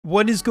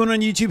What is going on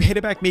YouTube?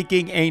 Hater back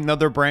making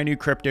another brand new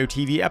Crypto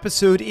TV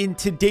episode. In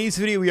today's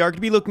video, we are going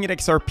to be looking at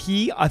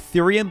XRP,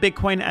 Ethereum,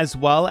 Bitcoin, as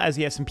well as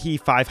the S&P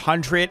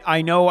 500.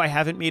 I know I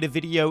haven't made a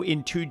video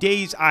in 2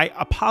 days. I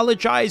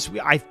apologize.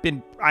 I've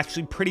been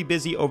actually pretty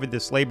busy over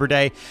this Labor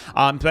Day,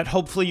 but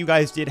hopefully you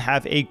guys did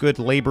have a good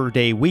Labor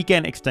Day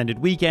weekend, extended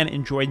weekend,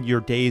 enjoyed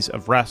your days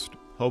of rest.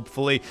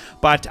 Hopefully.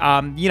 But,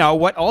 you know,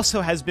 what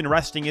also has been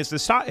resting is the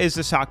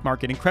stock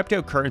market and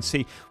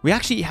cryptocurrency. We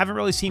actually haven't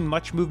really seen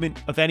much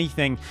movement of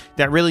anything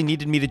that really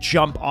needed me to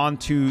jump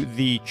onto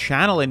the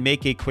channel and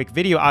make a quick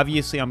video.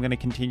 Obviously, I'm going to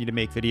continue to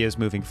make videos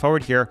moving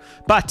forward here,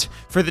 but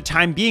for the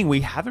time being,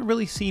 we haven't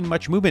really seen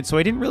much movement, so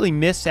I didn't really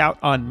miss out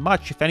on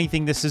much. If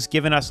anything, this has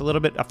given us a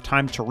little bit of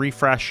time to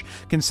refresh,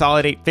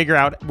 consolidate, figure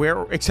out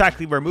where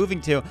exactly we're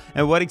moving to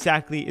and what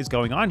exactly is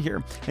going on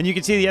here. And you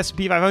can see the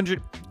S&P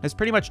 500 has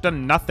pretty much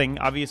done nothing,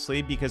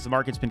 obviously, because the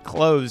market's been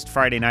closed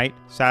Friday night,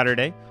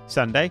 Saturday,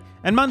 Sunday,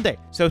 and Monday.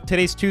 So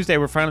today's Tuesday.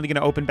 We're finally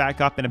going to open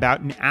back up in about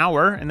an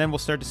hour, and then we'll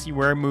start to see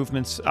where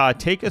movements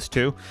take us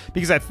to,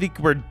 because I think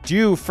we're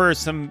due for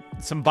some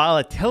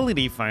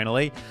volatility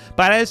finally.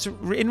 But as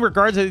in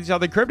regards to these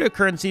other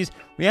cryptocurrencies,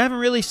 we haven't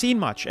really seen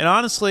much. And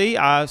honestly,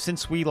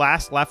 since we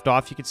last left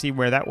off, you can see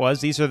where that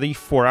was. These are the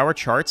 4-hour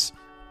charts.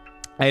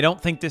 I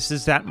don't think this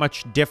is that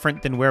much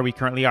different than where we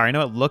currently are. I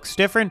know it looks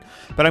different,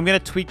 but I'm going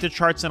to tweak the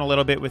charts in a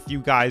little bit with you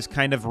guys,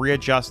 kind of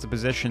readjust the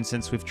position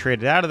since we've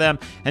traded out of them,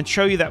 and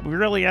show you that we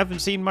really haven't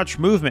seen much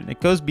movement. It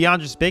goes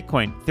beyond just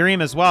Bitcoin.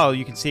 Ethereum as well,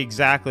 you can see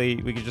exactly,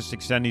 we can just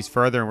extend these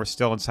further, and we're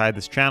still inside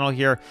this channel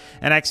here.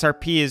 And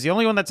XRP is the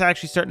only one that's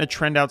actually starting to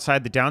trend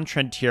outside the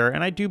downtrend here,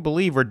 and I do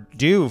believe we're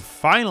due,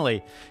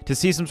 finally, to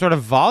see some sort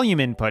of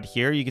volume input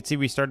here. You can see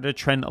we started to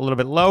trend a little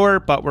bit lower,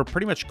 but we're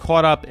pretty much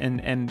caught up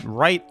and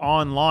right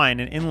on line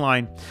and in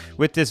line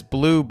with this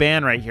blue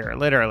band right here.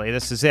 Literally,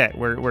 this is it.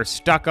 We're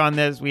stuck on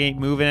this. We ain't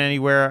moving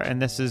anywhere,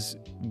 and this is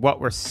what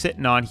we're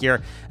sitting on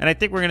here. And I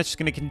think we're just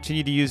going to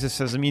continue to use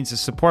this as a means of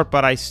support,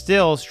 but I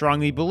still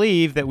strongly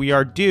believe that we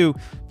are due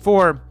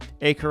for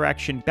a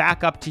correction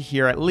back up to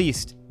here, at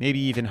least maybe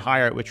even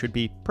higher, which would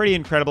be pretty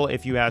incredible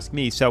if you ask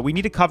me. So we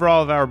need to cover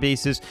all of our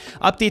bases,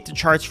 update the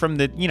charts from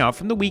the,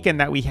 from the weekend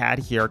that we had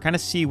here, kind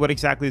of see what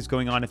exactly is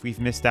going on, if we've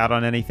missed out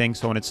on anything,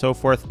 so on and so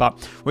forth.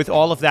 But with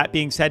all of that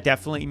being said,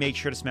 definitely make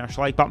sure to smash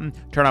the like button,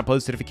 turn on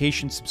post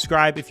notifications,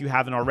 subscribe if you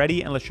haven't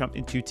already, and let's jump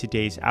into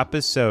today's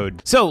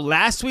episode. So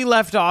last we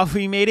left off,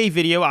 we made a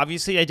video.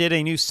 Obviously, I did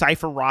a new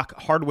CipherRock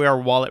hardware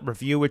wallet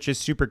review, which is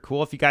super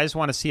cool. If you guys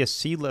want to see a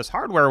seedless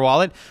hardware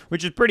wallet,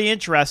 which is pretty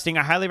interesting,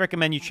 I highly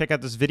recommend you check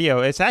out this video.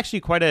 It's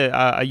actually quite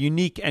a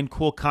unique and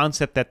cool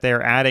concept that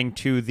they're adding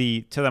to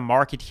the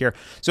market here.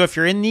 So if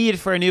you're in need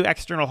for a new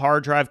external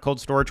hard drive cold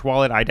storage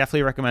wallet, I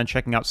definitely recommend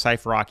checking out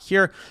CipherRock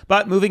here.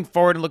 But moving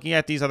forward and looking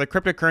at these other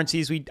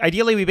cryptocurrencies,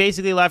 we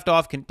basically left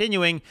off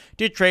continuing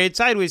to trade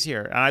sideways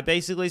here. I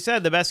basically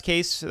said the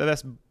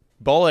best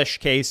bullish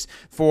case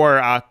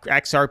for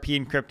XRP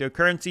and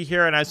cryptocurrency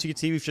here, and as you can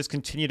see, we've just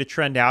continued to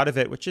trend out of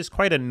it, which is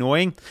quite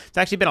annoying. It's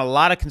actually been a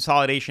lot of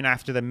consolidation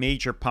after the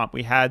major pump.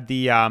 We had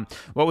the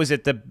what was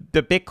it, the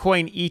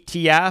Bitcoin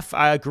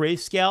ETF,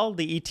 Grayscale,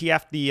 the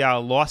ETF, the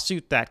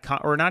lawsuit that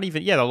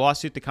the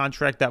lawsuit, the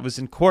contract that was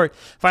in court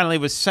finally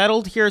was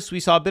settled here. So we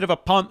saw a bit of a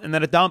pump and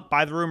then a dump,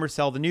 buy the rumor,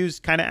 sell the news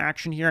kind of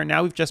action here, and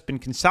now we've just been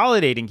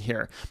consolidating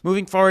here.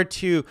 Moving forward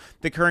to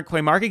the current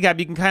coin market cap,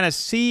 you can kind of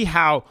see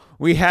how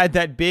we had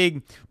that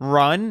big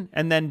run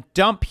and then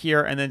dump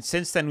here, and then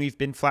since then we've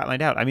been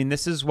flatlined out. I mean,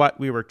 this is what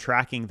we were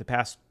tracking the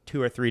past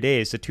 2 or 3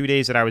 days. The 2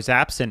 days that I was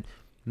absent,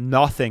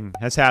 nothing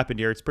has happened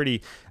here. It's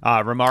pretty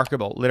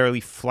remarkable. Literally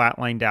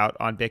flatlined out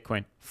on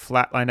Bitcoin,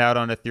 flatlined out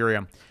on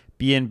Ethereum.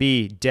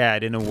 BNB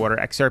dead in the water.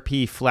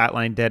 XRP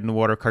flatline dead in the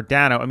water.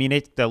 Cardano. I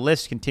mean, the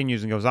list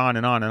continues and goes on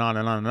and on and on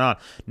and on and on.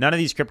 None of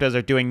these cryptos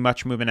are doing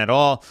much movement at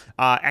all.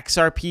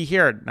 XRP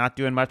here, not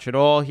doing much at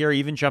all here.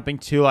 Even jumping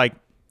to like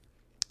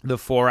the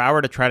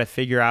 4-hour to try to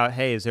figure out,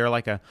 hey, is there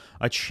like a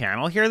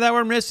channel here that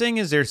we're missing?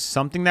 Is there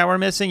something that we're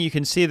missing? You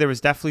can see there was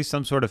definitely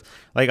some sort of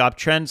like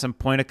uptrend, some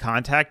point of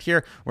contact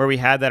here where we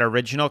had that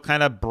original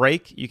kind of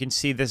break. You can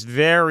see this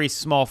very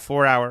small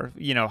 4-hour,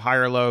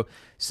 higher low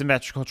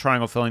symmetrical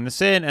triangle filling this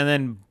in, and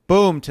then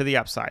boom to the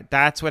upside.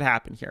 That's what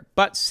happened here.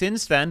 But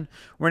since then,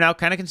 we're now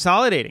kind of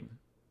consolidating.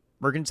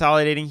 We're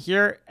consolidating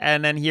here,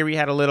 and then here we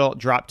had a little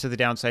drop to the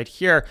downside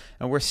here,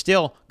 and we're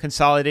still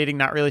consolidating,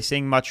 not really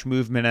seeing much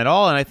movement at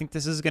all. And I think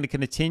this is going to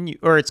continue,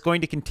 or it's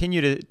going to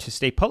continue to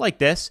stay put like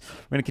this.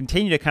 We're going to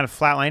continue to kind of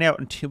flatline out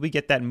until we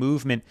get that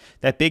movement,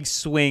 that big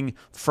swing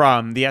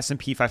from the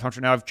S&P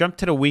 500. Now, I've jumped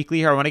to the weekly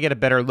here. I want to get a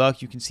better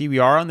look. You can see we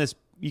are on this.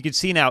 You can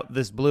see now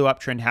this blue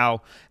uptrend,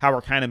 how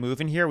we're kind of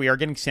moving here. We are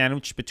getting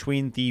sandwiched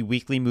between the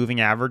weekly moving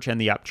average and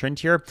the uptrend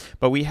here,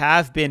 but we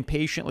have been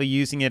patiently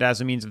using it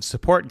as a means of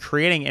support and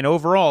creating an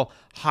overall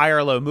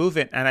higher low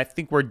movement. And I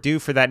think we're due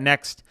for that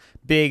next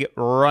big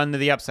run to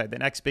the upside. The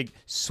next big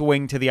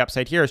swing to the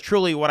upside here is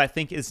truly what I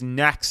think is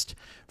next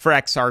for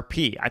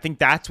XRP. I think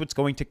that's what's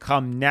going to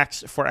come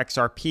next for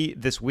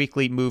XRP, this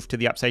weekly move to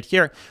the upside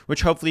here,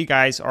 which hopefully you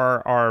guys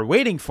are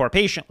waiting for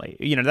patiently.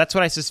 You know, that's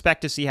what I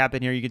suspect to see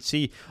happen here. You can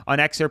see on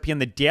XRP on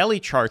the daily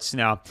charts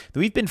now that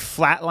we've been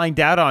flatlined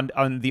out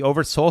on the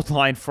oversold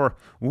line for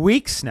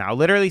weeks now,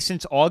 literally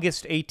since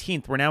August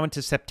 18th. We're now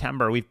into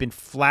September. We've been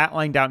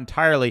flatlined out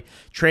entirely,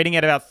 trading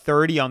at about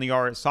 30 on the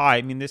RSI.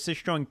 I mean, this is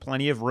showing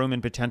plenty of room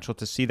and potential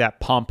to see that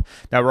pump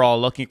that we're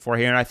all looking for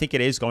here, and I think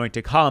it is going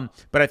to come,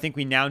 but I think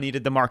we now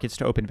needed the markets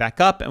to open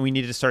back up, and we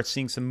needed to start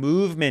seeing some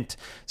movement,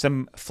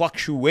 some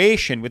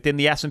fluctuation within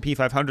the S&P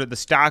 500, the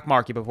stock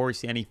market, before we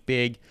see any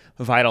big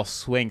vital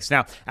swings.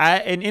 Now,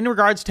 and in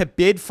regards to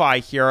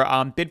BidFi here,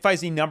 BidFi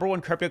is the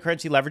 #1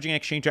 cryptocurrency leveraging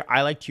exchange that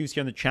I like to use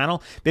here on the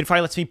channel. BidFi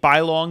lets me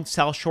buy long,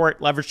 sell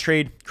short, leverage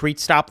trade, create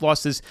stop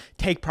losses,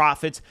 take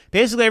profits.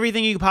 Basically,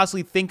 everything you could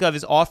possibly think of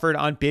is offered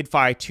on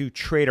BidFi to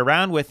trade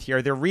around with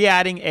here. They're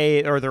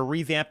they're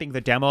revamping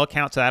the demo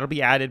account, so that'll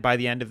be added by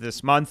the end of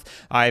this month.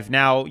 I've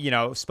now,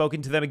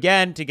 spoken to them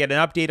again to get an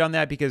update on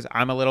that because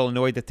I'm a little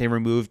annoyed that they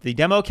removed the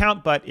demo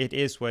account, but it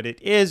is what it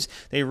is.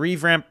 They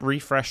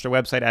refreshed their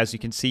website, as you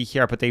can see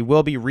here, but they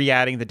will be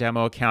re-adding the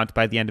demo account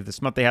by the end of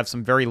this month. They have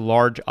some very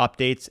large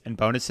updates and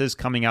bonuses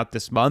coming out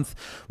this month,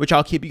 which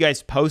I'll keep you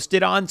guys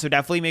posted on. So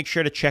definitely make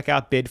sure to check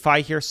out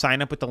BidFi here.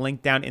 Sign up with the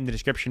link down in the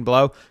description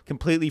below.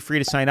 Completely free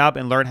to sign up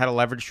and learn how to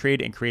leverage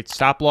trade and create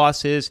stop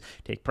losses,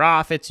 take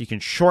profits. You can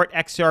short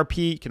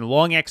XRP, you can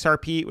long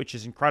XRP, which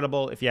is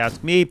incredible if you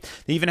ask me.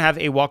 They even have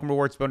a welcome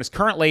rewards bonus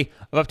currently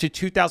of up to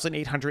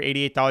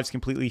 $2,888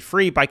 completely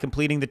free by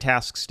completing the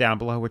tasks down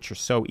below, which are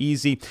so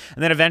easy.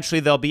 And then eventually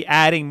they'll be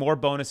adding more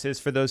bonuses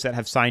for those that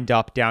have signed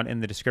up down in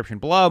the description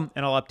below,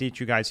 and I'll update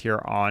you guys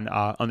here on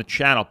the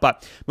channel.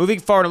 But moving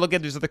forward and look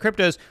at these other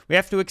cryptos, we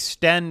have to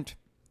extend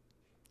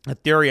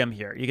Ethereum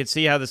here. You can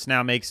see how this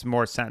now makes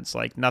more sense.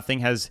 Like, nothing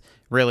has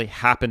really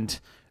happened.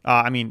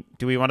 I mean,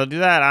 do we want to do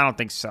that? I don't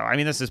think so. I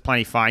mean, this is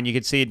plenty fine. You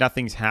can see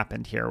nothing's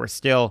happened here. We're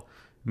still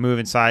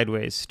moving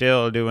sideways,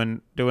 still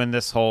doing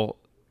this whole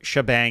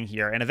shebang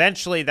here, and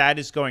eventually that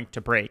is going to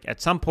break.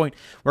 At some point,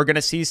 we're going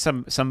to see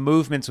some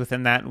movements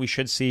within that, and we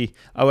should see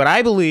what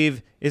I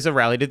believe is a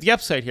rally to the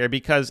upside here,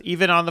 because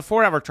even on the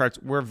 4-hour charts,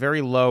 we're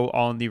very low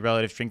on the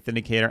relative strength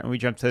indicator, and we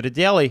jump to the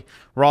daily,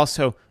 we're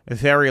also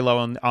very low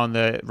on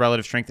the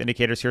relative strength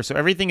indicators here. So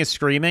everything is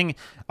screaming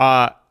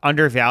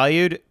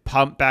undervalued,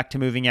 pump back to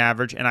moving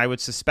average, and I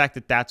would suspect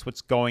that that's what's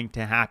going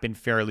to happen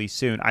fairly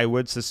soon. I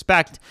would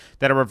suspect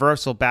that a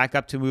reversal back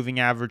up to moving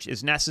average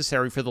is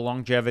necessary for the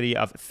longevity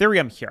of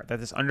Ethereum here, that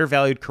this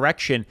undervalued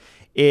correction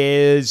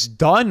is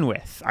done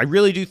with. I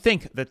really do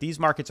think that these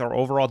markets are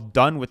overall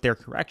done with their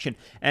correction,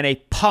 and a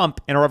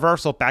pump and a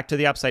reversal back to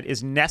the upside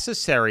is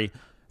necessary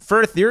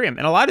for Ethereum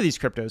and a lot of these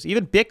cryptos,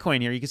 even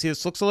Bitcoin here. You can see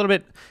this looks a little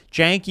bit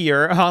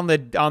jankier on the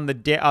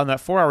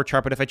 4-hour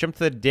chart, but if I jump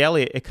to the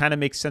daily, it kind of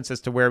makes sense as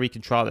to where we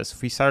can draw this.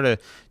 If we start to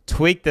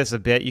tweak this a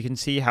bit, you can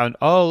see how,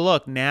 oh,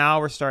 look,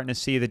 now we're starting to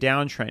see the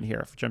downtrend here.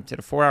 If we jump to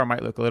the 4-hour, it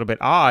might look a little bit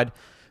odd,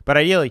 but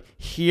ideally,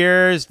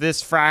 here's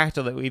this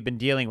fractal that we've been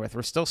dealing with.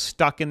 We're still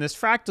stuck in this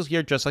fractal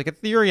here, just like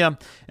Ethereum,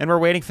 and we're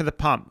waiting for the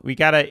pump. We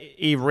got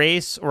to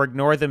erase or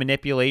ignore the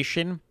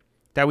manipulation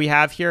that we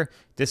have here.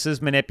 This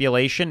is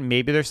manipulation.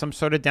 Maybe there's some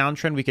sort of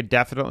downtrend. We could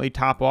definitely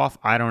top off.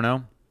 I don't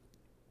know.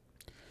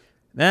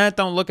 That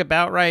don't look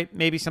about right.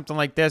 Maybe something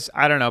like this.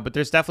 I don't know, but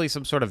there's definitely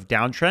some sort of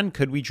downtrend.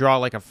 Could we draw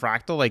like a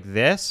fractal like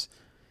this?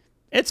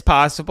 It's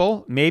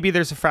possible. Maybe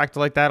there's a fractal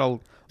like that.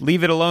 I'll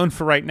leave it alone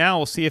for right now.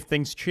 We'll see if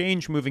things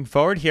change moving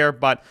forward here.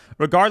 But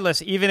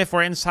regardless, even if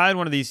we're inside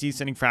one of these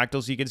descending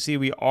fractals, you can see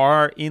we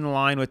are in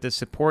line with the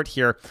support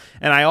here.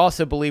 And I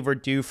also believe we're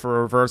due for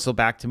a reversal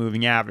back to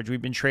moving average. We've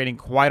been trading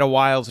quite a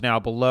while now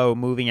below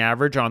moving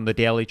average on the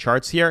daily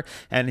charts here,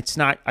 and it's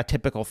not a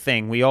typical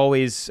thing. We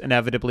always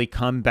inevitably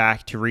come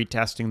back to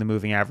retesting the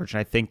moving average, and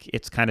I think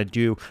it's kind of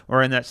due.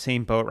 We're in that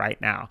same boat right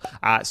now.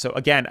 So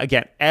again,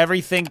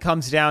 everything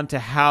comes down to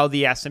how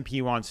the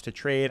S&P wants to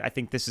trade. I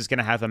think this is going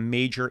to have a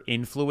major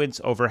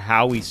influence over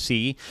how we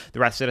see the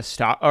rest of the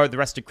stock or the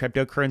rest of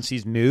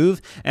cryptocurrencies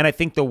move. And I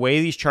think the way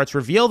these charts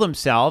reveal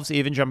themselves,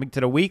 even jumping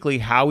to the weekly,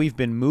 how we've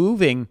been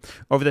moving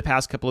over the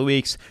past couple of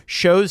weeks,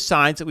 shows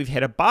signs that we've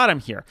hit a bottom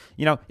here.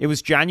 You know, it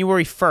was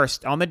January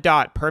 1st on the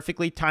dot,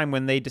 perfectly timed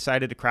when they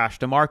decided to crash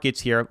the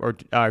markets here or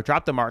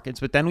drop the markets,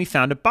 but then we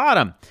found a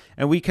bottom,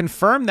 and we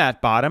confirmed that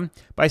bottom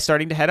by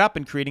starting to head up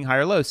and creating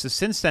higher lows. So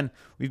since then,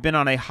 we've been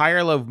on a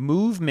higher low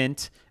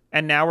movement,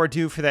 and now we're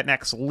due for that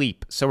next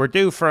leap. So we're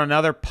due for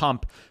another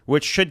pump,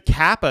 which should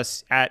cap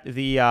us at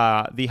the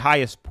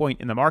highest point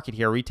in the market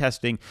here,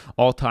 retesting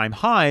all-time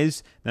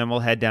highs. Then we'll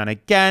head down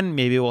again.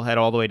 Maybe we'll head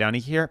all the way down to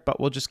here, but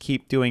we'll just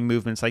keep doing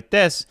movements like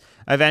this,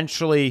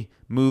 eventually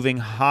moving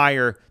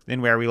higher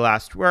than where we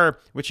last were,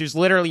 which is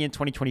literally in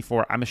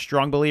 2024. I'm a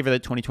strong believer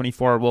that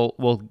 2024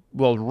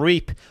 will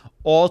reap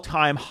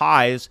all-time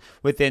highs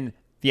within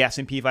the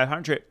S&P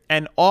 500.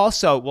 And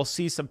also, we'll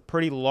see some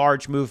pretty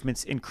large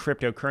movements in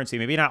cryptocurrency.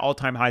 Maybe not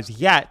all-time highs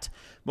yet,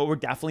 but we're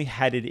definitely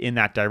headed in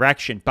that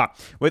direction. But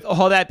with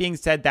all that being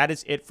said, that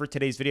is it for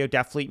today's video.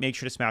 Definitely make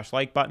sure to smash the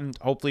like button.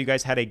 Hopefully you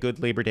guys had a good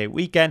Labor Day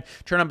weekend.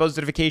 Turn on post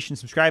notifications,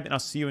 subscribe, and I'll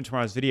see you in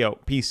tomorrow's video.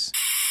 Peace.